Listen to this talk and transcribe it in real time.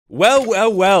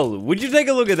Well, would you take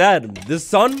a look at that? The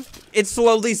sun, it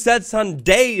slowly sets on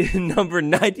day number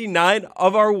 99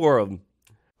 of our world.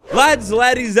 Lads,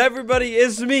 laddies, everybody,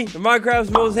 it's me, Minecraft's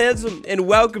most handsome, and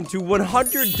welcome to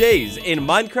 100 days in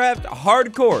Minecraft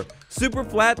Hardcore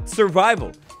Superflat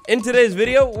Survival. In today's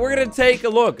video, we're gonna take a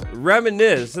look,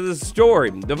 reminisce the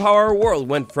story of how our world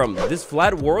went from this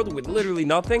flat world with literally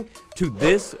nothing to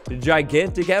this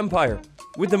gigantic empire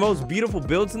with the most beautiful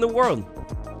builds in the world.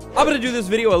 I'm gonna do this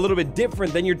video a little bit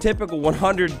different than your typical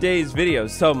 100 days video,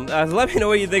 so let me know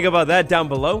what you think about that down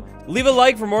below. Leave a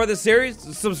like for more of this series,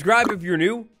 subscribe if you're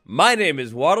new. My name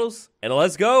is Waddles, and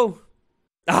let's go.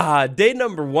 Day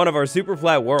number 1 of our super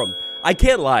flat world. I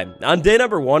can't lie, on day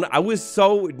number 1, I was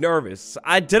so nervous.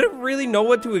 I didn't really know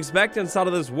what to expect inside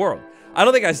of this world. I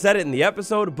don't think I said it in the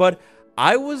episode, but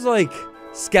I was like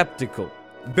skeptical,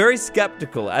 very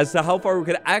skeptical as to how far we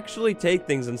could actually take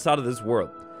things inside of this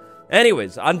world.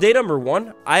 Anyways, on day number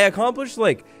 1, I accomplished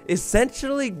like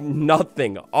essentially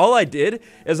nothing. All I did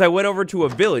is I went over to a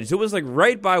village. It was like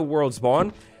right by world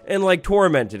spawn and like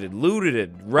tormented it, looted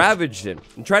it, ravaged it,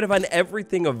 and tried to find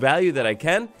everything of value that I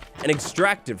can and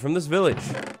extract it from this village.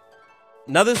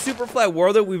 Now this super flat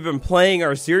world that we've been playing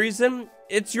our series in,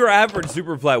 it's your average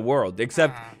super flat world,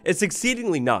 except it's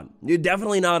exceedingly not.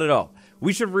 Definitely not at all.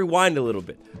 We should rewind a little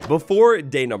bit. Before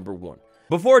day number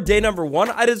 1,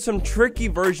 I did some tricky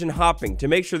version hopping to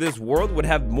make sure this world would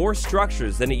have more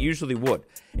structures than it usually would.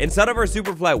 Inside of our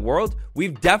super flat world,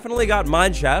 we've definitely got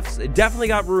mine shafts, definitely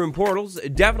got ruin portals,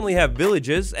 definitely have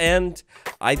villages, and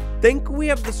I think we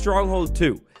have the stronghold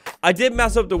too. I did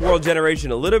mess up the world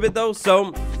generation a little bit though,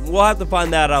 so we'll have to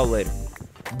find that out later.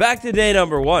 Back to day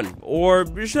number 1, or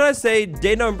should I say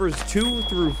day numbers 2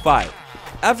 through 5.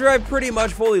 After I pretty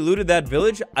much fully looted that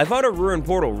village, I found a ruin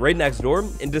portal right next door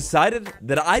and decided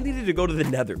that I needed to go to the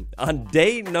nether on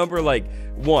day number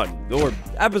 1, or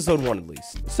episode 1 at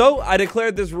least. So I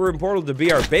declared this ruin portal to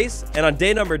be our base, and on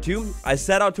day number 2, I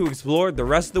set out to explore the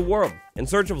rest of the world in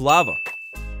search of lava.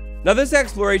 Now this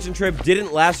exploration trip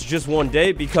didn't last just one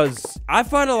day because I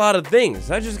found a lot of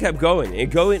things. I just kept going and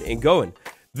going and going.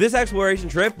 This exploration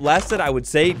trip lasted, I would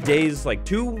say, days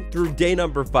 2 through day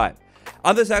number 5.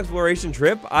 On this exploration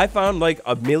trip, I found like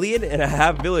 1.5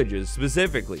 million villages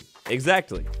specifically.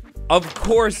 Exactly. Of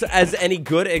course, as any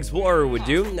good explorer would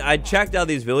do, I checked out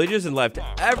these villages and left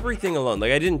everything alone.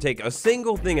 Like I didn't take a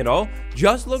single thing at all.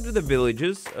 Just looked at the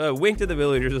villages, winked at the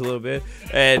villagers a little bit,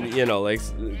 and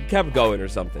kept going or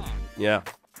something. Yeah.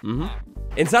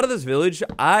 Inside of this village,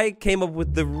 I came up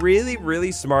with the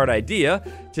really smart idea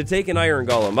to take an iron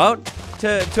golem out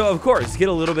to of course get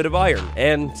a little bit of iron.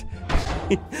 And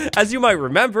as you might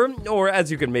remember, or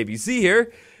as you can maybe see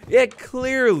here, it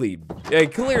clearly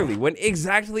went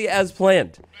exactly as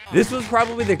planned. This was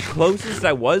probably the closest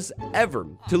I was ever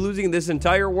to losing this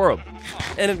entire world,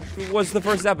 and it was the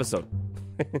first episode.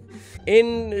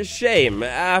 In shame,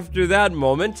 after that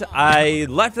moment, I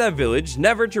left that village,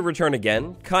 never to return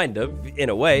again, kind of, in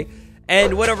a way,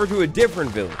 and went over to a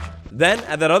different village. Then,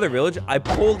 at that other village, I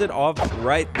pulled it off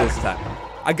right this time.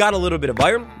 I got a little bit of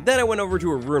iron, then I went over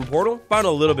to a ruin portal, found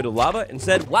a little bit of lava, and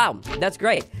said, wow, that's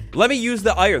great. Let me use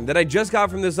the iron that I just got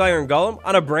from this iron golem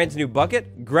on a brand new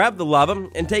bucket, grab the lava,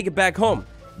 and take it back home.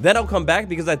 Then I'll come back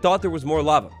because I thought there was more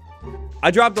lava.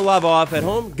 I dropped the lava off at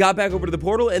home, got back over to the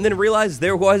portal, and then realized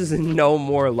there was no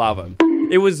more lava.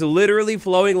 It was literally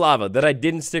flowing lava that I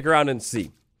didn't stick around and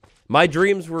see. My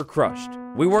dreams were crushed.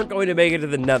 We weren't going to make it to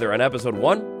the nether on episode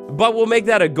 1, but we'll make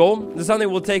that a goal. It's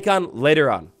something we'll take on later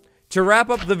on. To wrap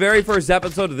up the very first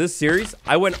episode of this series,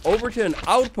 I went over to an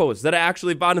outpost that I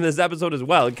actually found in this episode as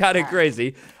well, kind of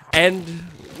crazy, and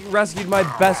rescued my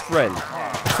best friend,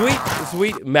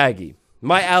 sweet Maggie,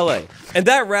 my ally. And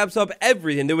that wraps up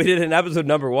everything that we did in episode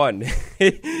number 1.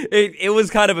 It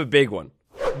was kind of a big one.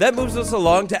 That moves us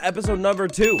along to episode number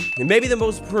 2, and maybe the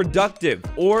most productive,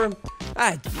 or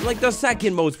like the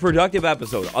second most productive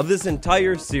episode of this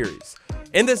entire series.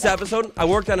 In this episode, I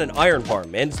worked on an iron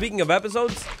farm, and speaking of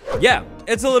episodes, yeah,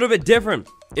 it's a little bit different.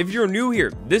 If you're new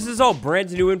here, this is all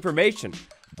brand new information.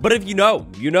 But if you know,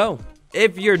 you know.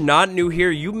 If you're not new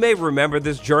here, you may remember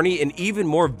this journey in even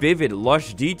more vivid,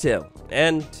 lush detail.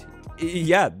 And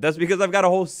yeah, that's because I've got a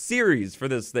whole series for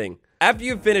this thing. After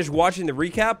you finish watching the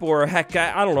recap, or heck,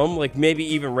 I don't know, like maybe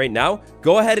even right now,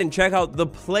 go ahead and check out the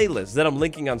playlist that I'm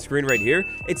linking on screen right here.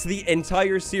 It's the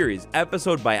entire series,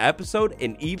 episode by episode,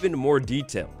 in even more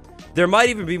detail. There might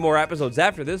even be more episodes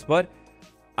after this, but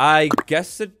I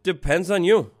guess it depends on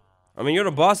you. I mean, you're the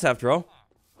boss after all.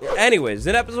 Anyways,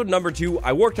 in episode number 2,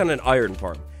 I worked on an iron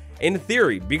farm. In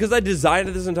theory, because I designed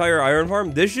this entire iron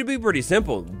farm, this should be pretty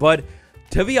simple, but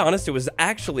To be honest, it was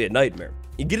actually a nightmare.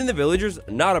 You get in the villagers,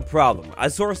 not a problem. I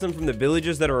source them from the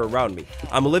villages that are around me.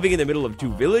 I'm living in the middle of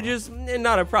 2 villages, and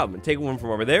not a problem. Take one from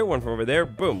over there,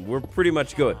 boom, we're pretty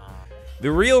much good.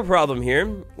 The real problem here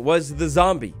was the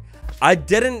zombie. I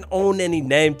didn't own any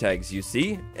name tags, you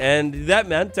see, and that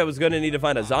meant I was going to need to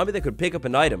find a zombie that could pick up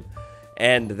an item,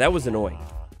 and that was annoying.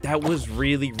 That was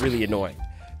really, really annoying.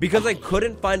 Because I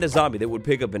couldn't find a zombie that would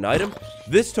pick up an item,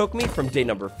 this took me from day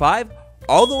number 5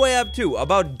 all the way up to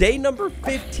about day number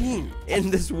 15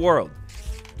 in this world.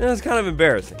 And that's kind of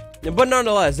embarrassing. But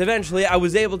nonetheless, eventually I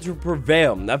was able to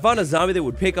prevail. I found a zombie that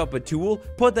would pick up a tool,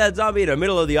 put that zombie in the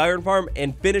middle of the iron farm,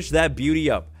 and finish that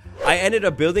beauty up. I ended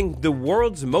up building the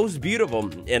world's most beautiful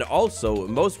and also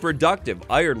most productive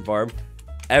iron farm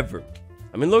ever.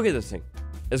 I mean, look at this thing.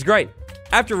 It's great.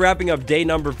 After wrapping up day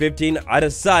number 15, I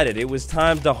decided it was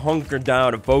time to hunker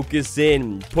down and focus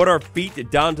in, put our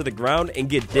feet down to the ground and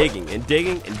get digging and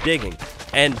digging and digging.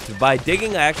 And by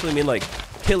digging, I actually mean like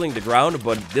tilling the ground,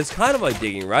 but it's kind of like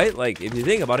digging, right? Like, if you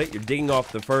think about it, you're digging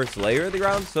off the first layer of the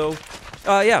ground. So,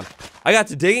 yeah, I got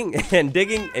to digging and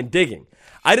digging and digging.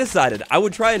 I decided I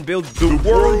would try and build the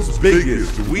world's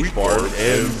biggest wheat farm,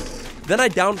 and then I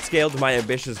downscaled my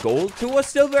ambitious goal to a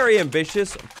still very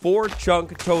ambitious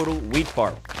 4-chunk total wheat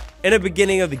farm. In the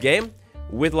beginning of the game,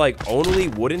 with like only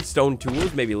wood and stone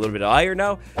tools, maybe a little bit of iron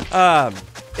now,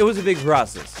 it was a big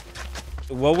process.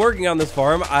 While working on this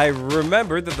farm, I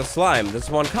remembered that the slime that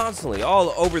spawn constantly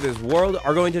all over this world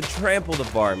are going to trample the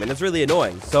farm, and it's really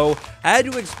annoying. So I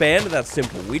had to expand that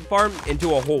simple wheat farm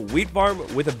into a whole wheat farm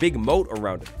with a big moat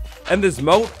around it. And this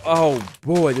moat, oh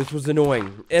boy, this was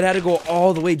annoying. It had to go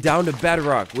all the way down to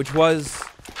bedrock, which was...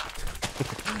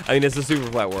 I mean, it's a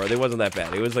super flat world. It wasn't that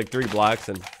bad. It was like 3 blocks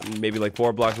and maybe like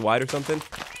 4 blocks wide or something.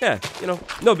 Yeah, you know,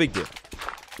 no big deal.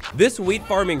 This wheat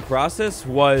farming process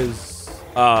was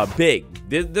big.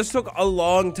 This took a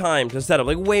long time to set up,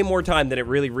 like way more time than it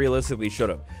really realistically should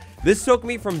have. This took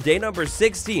me from day number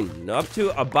 16 up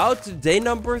to about day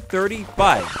number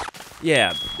 35.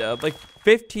 Yeah, like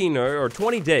 15 or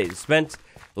 20 days spent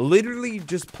literally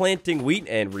just planting wheat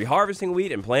and reharvesting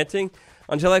wheat and planting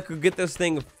until I could get this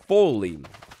thing fully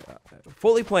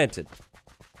planted.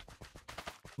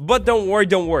 But don't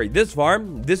worry, this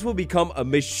farm, this will become a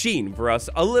machine for us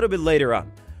a little bit later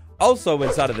on. Also,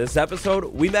 inside of this episode,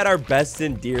 we met our best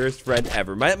and dearest friend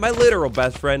ever, my literal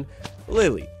best friend,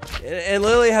 Lily. And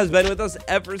Lily has been with us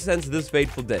ever since this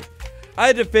fateful day. I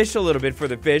had to fish a little bit for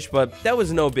the fish, but that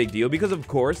was no big deal because, of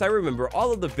course, I remember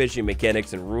all of the fishing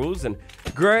mechanics and rules and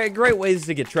great ways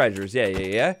to get treasures.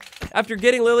 Yeah. After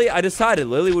getting Lily, I decided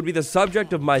Lily would be the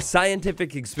subject of my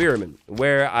scientific experiment,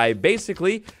 where I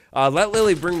basically let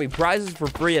Lily bring me prizes for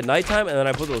free at nighttime, and then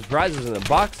I put those prizes in a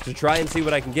box to try and see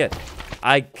what I can get.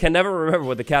 I can never remember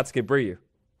what the cats could bring you.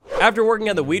 After working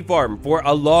on the wheat farm for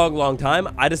a long time,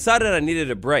 I decided I needed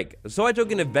a break. So I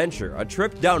took an adventure, a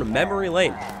trip down memory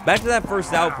lane, back to that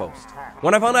first outpost.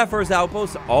 When I found that first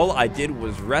outpost, all I did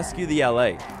was rescue the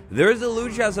LA. There's a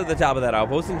loot chest at the top of that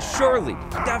outpost, and surely,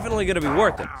 definitely gonna be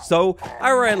worth it. So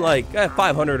I ran like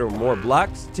 500 or more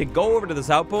blocks to go over to this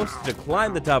outpost, to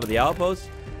climb the top of the outpost,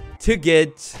 to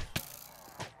get...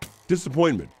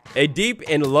 disappointment. A deep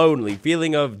and lonely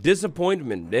feeling of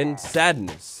disappointment and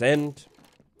sadness, and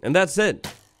that's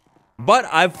it. But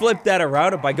I flipped that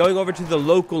around by going over to the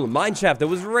local mine shaft that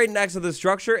was right next to the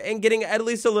structure and getting at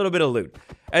least a little bit of loot.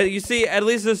 You see, at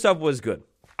least this stuff was good.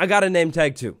 I got a name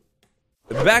tag too.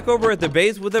 Back over at the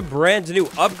base with a brand new,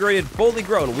 upgraded, fully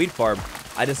grown wheat farm,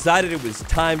 I decided it was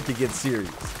time to get serious.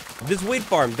 This wheat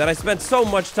farm that I spent so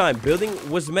much time building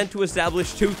was meant to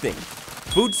establish 2 things.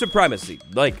 Food supremacy,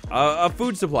 like a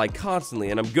food supply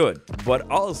constantly and I'm good,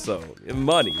 but also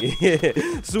money.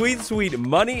 Sweet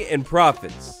money and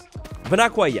profits. But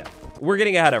not quite yet. We're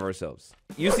getting ahead of ourselves.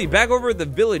 You see, back over at the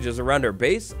villages around our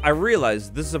base, I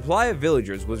realized the supply of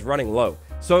villagers was running low.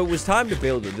 So it was time to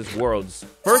build this world's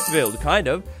first build, kind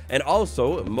of, and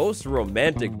also most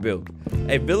romantic build.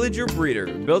 A villager breeder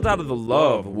built out of the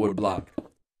love wood block.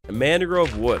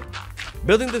 Mangrove wood.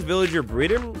 Building this villager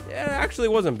breeder actually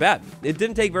wasn't bad. It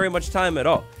didn't take very much time at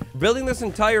all. Building this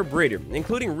entire breeder,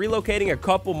 including relocating a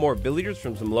couple more villagers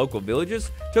from some local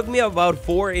villages, took me about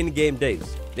 4 in-game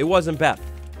days. It wasn't bad.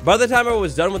 By the time I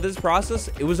was done with this process,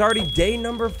 it was already day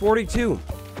number 42.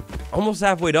 Almost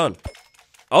halfway done.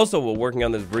 Also, while working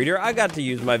on this breeder, I got to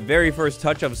use my very first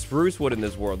touch of spruce wood in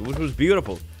this world, which was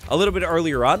beautiful. A little bit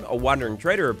earlier on, a wandering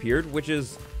trader appeared, which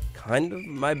is kind of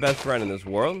my best friend in this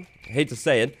world. I hate to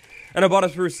say it. And I bought a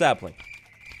spruce sapling.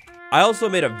 I also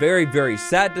made a very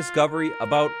sad discovery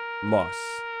about moss.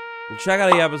 And check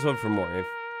out the episode for more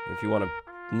if you want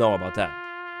to know about that.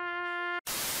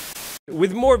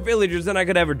 With more villagers than I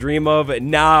could ever dream of,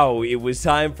 now it was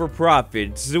time for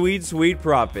profit. Sweet, sweet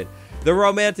profit. The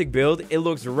romantic build, it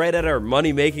looks right at our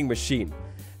money-making machine.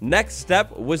 Next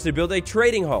step was to build a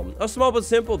trading hall, a small but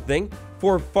simple thing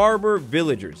for farmer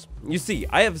villagers. You see,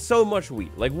 I have so much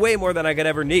wheat, like way more than I could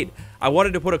ever need. I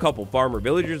wanted to put a couple farmer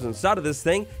villagers inside of this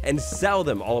thing and sell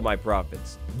them all of my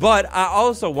profits. But I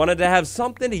also wanted to have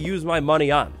something to use my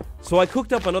money on. So I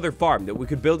cooked up another farm that we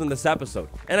could build in this episode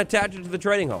and attach it to the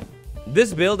trading hall.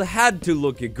 This build had to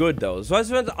look good though, so I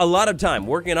spent a lot of time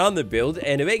working on the build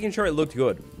and making sure it looked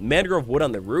good. Mangrove wood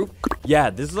on the roof, yeah,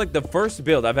 this is like the first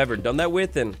build I've ever done that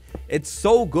with, and it's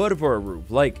so good for a roof.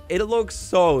 Like, it looks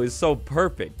so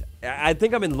perfect. I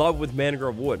think I'm in love with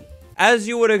mangrove wood. As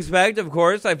you would expect, of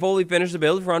course, I fully finished the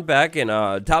build, front, back, and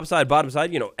top side, bottom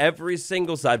side, you know, every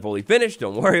single side fully finished,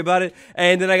 don't worry about it.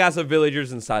 And then I got some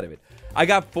villagers inside of it. I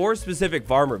got 4 specific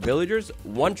farmer villagers.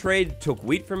 1 trade took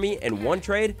wheat from me, and 1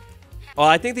 trade, well,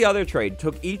 I think the other trade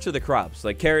took each of the crops,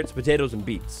 like carrots, potatoes, and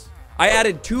beets. I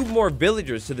added 2 more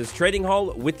villagers to this trading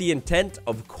hall with the intent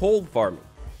of coal farming.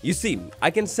 You see,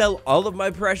 I can sell all of my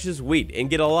precious wheat and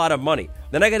get a lot of money.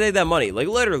 Then I can take that money, like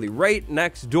literally right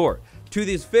next door, to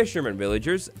these fishermen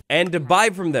villagers and to buy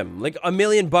from them like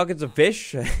 1,000,000 buckets of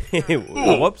fish.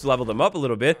 Whoops, leveled them up a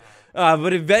little bit.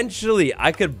 But eventually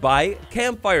I could buy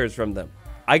campfires from them.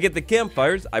 I get the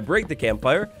campfires, I break the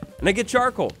campfire, and I get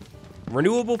charcoal.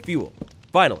 Renewable fuel.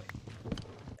 Finally.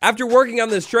 After working on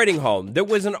this trading hall, there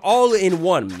was an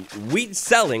all-in-one wheat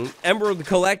selling, emerald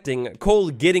collecting, coal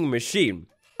getting machine.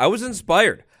 I was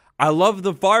inspired. I love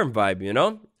the farm vibe, you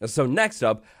know? So next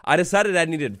up, I decided I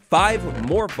needed 5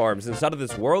 more farms inside of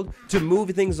this world to move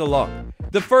things along.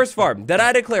 The first farm that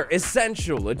I declare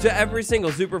essential to every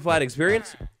single Superflat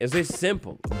experience is a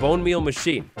simple bone meal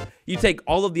machine. You take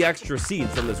all of the extra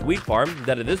seeds from this wheat farm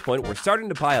that at this point were starting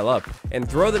to pile up and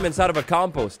throw them inside of a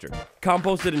composter.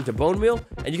 Compost it into bone meal,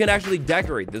 and you can actually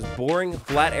decorate this boring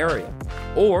flat area.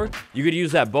 Or you could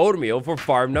use that bone meal for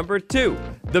farm number 2,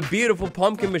 the beautiful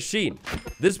pumpkin machine.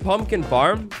 This pumpkin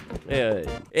farm,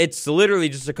 it's literally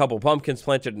just a couple pumpkins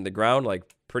planted in the ground, like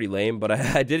pretty lame, but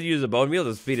I did use a bone meal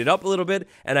to speed it up a little bit,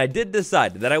 and I did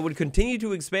decide that I would continue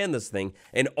to expand this thing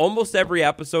in almost every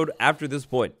episode after this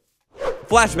point.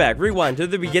 Flashback, rewind to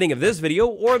the beginning of this video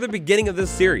or the beginning of this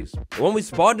series. When we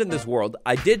spawned in this world,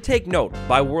 I did take note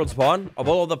by world spawn of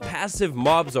all of the passive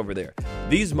mobs over there.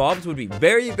 These mobs would be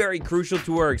very crucial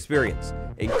to our experience,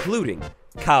 including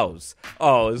cows.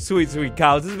 Oh, sweet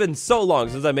cows. It's been so long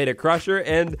since I made a crusher,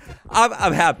 and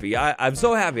I'm happy. I'm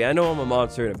so happy. I know I'm a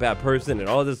monster and a bad person and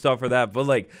all this stuff for that, but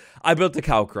like, I built a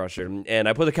cow crusher, and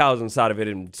I put the cows inside of it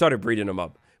and started breeding them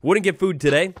up. Wouldn't get food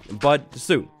today, but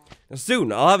soon.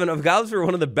 Soon, I'll have enough cows for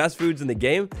one of the best foods in the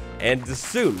game, and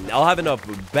soon, I'll have enough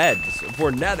beds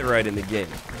for netherite in the game.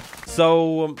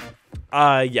 So,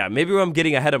 yeah, maybe I'm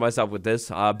getting ahead of myself with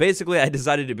this. Basically, I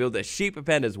decided to build a sheep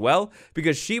pen as well,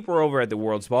 because sheep were over at the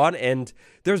world spawn, and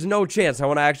there's no chance I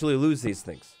want to actually lose these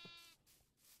things.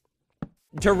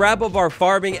 To wrap up our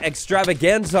farming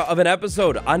extravaganza of an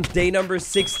episode, on day number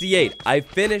 68, I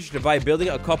finished by building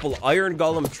a couple iron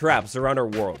golem traps around our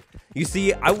world. You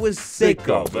see, I was sick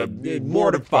of,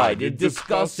 mortified,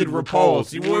 disgusted,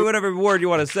 repulsed, whatever word you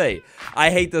want to say.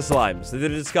 I hate the slimes. They're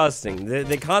disgusting.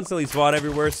 They constantly spawn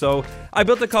everywhere, so I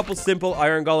built a couple simple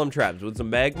iron golem traps with some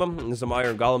magma and some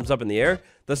iron golems up in the air.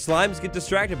 The slimes get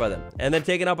distracted by them, and then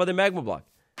taken out by the magma block.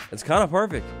 It's kind of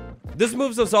perfect. This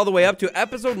moves us all the way up to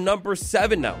episode number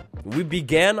 7 now. We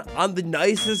began on the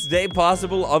nicest day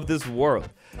possible of this world.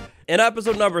 In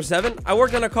episode number 7, I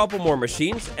worked on a couple more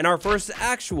machines and our first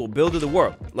actual build of the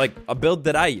world, like a build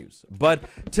that I use. But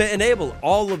to enable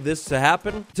all of this to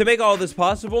happen, to make all this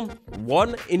possible,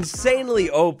 one insanely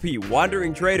OP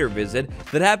Wandering Trader visit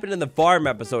that happened in the farm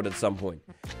episode at some point.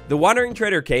 The Wandering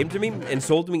Trader came to me and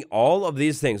sold me all of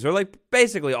these things, or like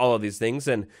basically all of these things,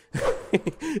 and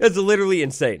it's literally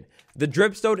insane. The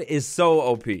dripstone is so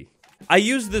OP. I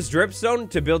used this dripstone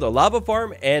to build a lava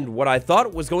farm and what I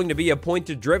thought was going to be a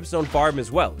pointed dripstone farm as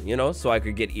well, you know, so I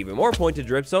could get even more pointed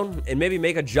dripstone and maybe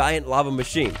make a giant lava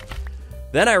machine.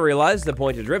 Then I realized the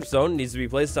pointed dripstone needs to be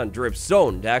placed on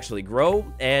dripstone to actually grow,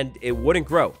 and it wouldn't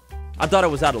grow. I thought I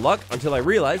was out of luck until I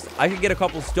realized I could get a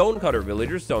couple stone cutter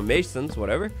villagers, stone masons,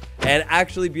 whatever, and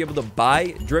actually be able to buy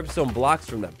dripstone blocks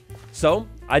from them. So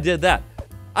I did that.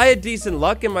 I had decent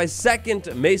luck, and my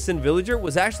second mason villager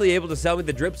was actually able to sell me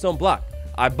the dripstone block.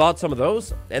 I bought some of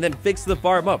those and then fixed the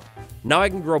farm up. Now I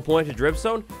can grow pointed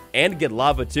dripstone and get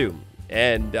lava too.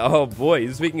 And oh boy,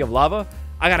 speaking of lava,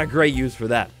 I got a great use for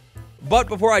that. But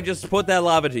before I just put that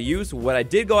lava to use, what I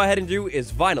did go ahead and do is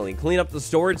finally clean up the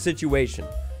storage situation.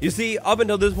 You see, up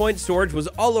until this point, storage was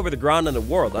all over the ground in the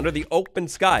world, under the open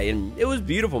sky, and it was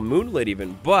beautiful, moonlit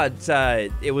even, but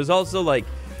it was also like,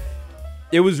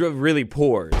 it was really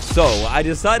poor. So I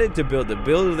decided to build a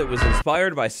build that was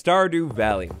inspired by Stardew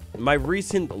Valley, my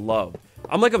recent love.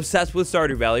 I'm like obsessed with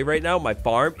Stardew Valley right now. My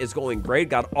farm is going great,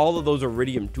 got all of those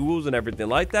iridium tools and everything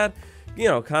like that. You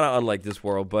know, kind of unlike this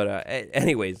world, but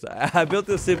anyways, I built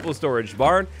this simple storage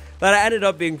barn that I ended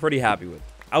up being pretty happy with.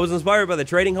 I was inspired by the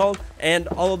trading hall and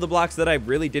all of the blocks that I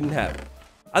really didn't have.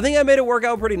 I think I made it work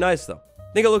out pretty nice though.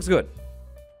 I think it looks good.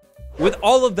 With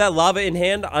all of that lava in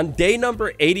hand, on day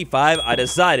number 85, I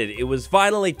decided it was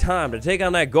finally time to take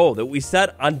on that goal that we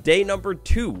set on day number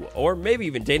 2, or maybe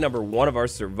even day number 1 of our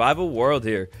survival world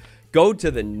here. Go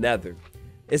to the nether.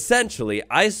 Essentially,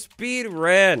 I speed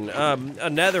ran a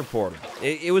nether portal.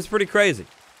 It was pretty crazy.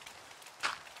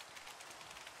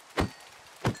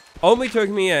 Only took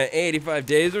me 85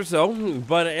 days or so,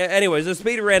 but anyways, I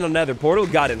speed ran a nether portal,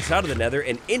 got inside of the nether,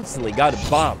 and instantly got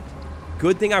bombed.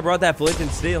 Good thing I brought that flint and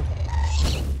steel.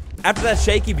 After that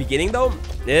shaky beginning though,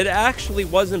 it actually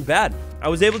wasn't bad. I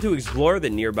was able to explore the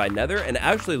nearby nether and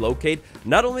actually locate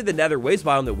not only the nether waste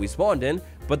biome that we spawned in,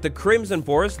 but the Crimson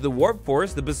Forest, the Warp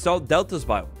Forest, the Basalt Deltas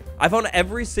biome. I found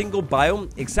every single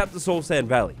biome except the Soul Sand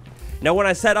Valley. Now when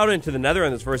I set out into the nether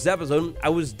in this first episode, I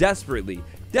was desperately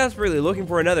looking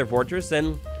for another fortress,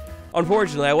 and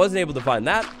unfortunately I wasn't able to find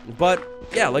that. But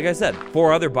yeah, like I said,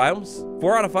 4 other biomes,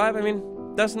 4 out of 5, I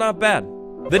mean, that's not bad.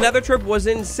 The nether trip was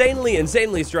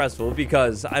insanely stressful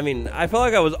because, I mean, I felt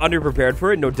like I was underprepared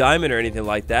for it, no diamond or anything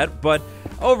like that, but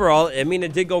overall, I mean,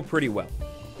 it did go pretty well.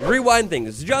 Rewind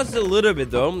things just a little bit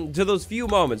though, to those few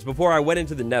moments before I went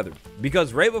into the nether,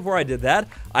 because right before I did that,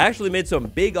 I actually made some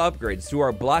big upgrades to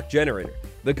our block generator.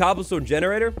 The cobblestone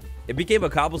generator, it became a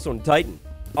cobblestone titan,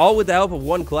 all with the help of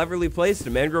one cleverly placed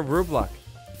mangrove root block.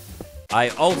 I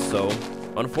also,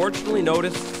 unfortunately,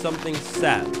 noticed something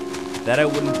sad that I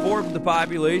would inform the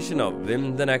population of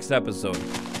in the next episode.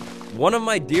 One of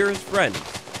my dearest friends,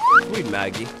 Sweet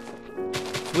Maggie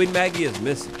is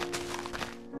missing.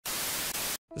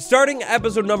 Starting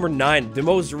episode number 9, the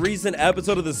most recent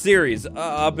episode of the series,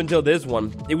 up until this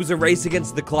one, it was a race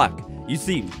against the clock. You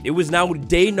see, it was now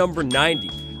day number 90.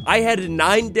 I had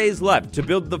 9 days left to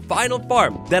build the final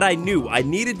farm that I knew I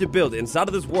needed to build inside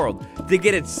of this world to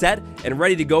get it set and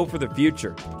ready to go for the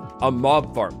future. A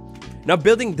mob farm. Now,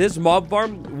 building this mob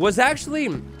farm was actually,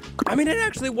 I mean, it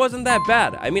actually wasn't that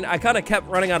bad. I mean, I kind of kept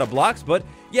running out of blocks, but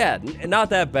yeah, not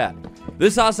that bad.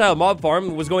 This hostile mob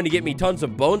farm was going to get me tons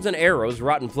of bones and arrows,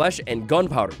 rotten flesh, and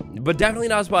gunpowder, but definitely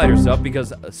not spider stuff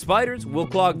because spiders will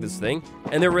clog this thing,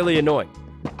 and they're really annoying.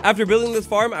 After building this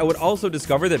farm, I would also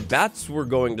discover that bats were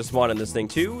going to spawn in this thing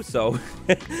too, so,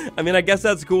 I mean, I guess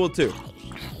that's cool too.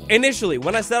 Initially,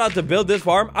 when I set out to build this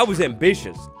farm, I was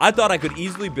ambitious. I thought I could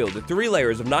easily build 3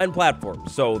 layers of 9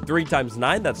 platforms. So 3 times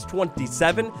 9, that's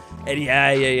 27. And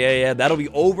yeah, that'll be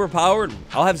overpowered.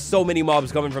 I'll have so many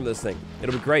mobs coming from this thing.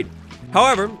 It'll be great.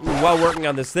 However, while working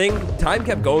on this thing, time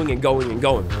kept going and going and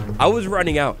going. I was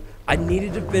running out. I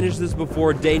needed to finish this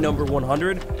before day number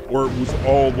 100, or it was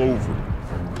all over.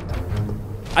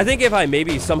 I think if I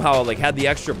maybe somehow like had the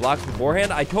extra blocks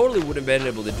beforehand, I totally wouldn't have been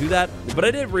able to do that. But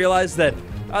I did realize that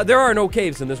there are no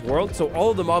caves in this world, so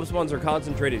all of the mob spawns are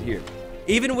concentrated here.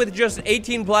 Even with just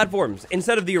 18 platforms,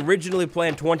 instead of the originally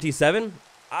planned 27,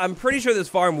 I'm pretty sure this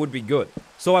farm would be good.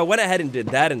 So I went ahead and did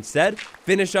that instead,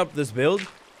 finished up this build,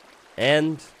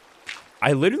 and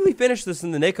I literally finished this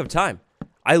in the nick of time.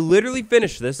 I literally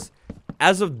finished this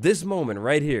as of this moment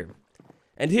right here.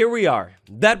 And here we are.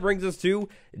 That brings us to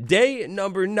day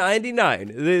number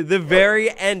 99, the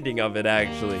very ending of it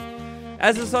actually.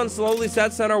 As the sun slowly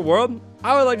sets on our world,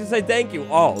 I would like to say thank you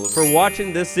all for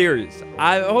watching this series.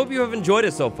 I hope you have enjoyed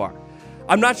it so far.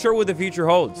 I'm not sure what the future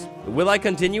holds. Will I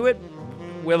continue it?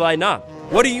 Will I not?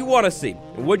 What do you want to see?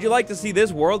 Would you like to see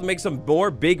this world make some more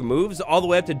big moves all the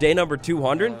way up to day number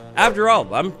 200? After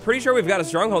all, I'm pretty sure we've got a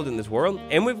stronghold in this world,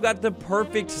 and we've got the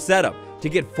perfect setup to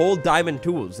get full diamond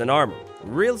tools and armor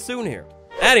real soon here.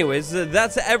 Anyways,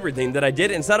 that's everything that I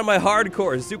did inside of my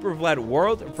hardcore Superflat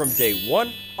world from day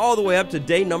 1 all the way up to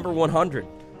day number 100.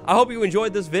 I hope you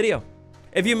enjoyed this video.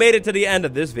 If you made it to the end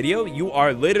of this video, you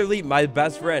are literally my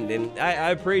best friend, and I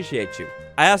appreciate you.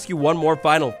 I ask you one more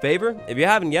final favor. If you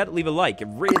haven't yet, leave a like. It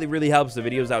really helps the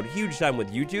videos out huge time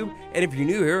with YouTube. And if you're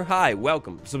new here, hi,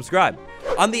 welcome, subscribe.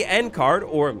 On the end card,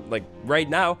 or like right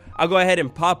now, I'll go ahead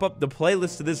and pop up the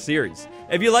playlist to this series.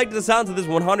 If you liked the sounds of this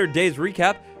 100 days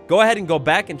recap, go ahead and go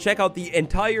back and check out the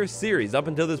entire series up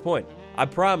until this point. I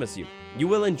promise you, you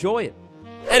will enjoy it.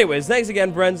 Anyways, thanks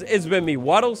again, friends. It's been me,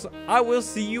 Waddles. I will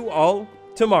see you all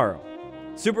tomorrow.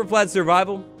 Superflat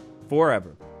Survival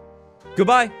forever.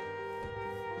 Goodbye.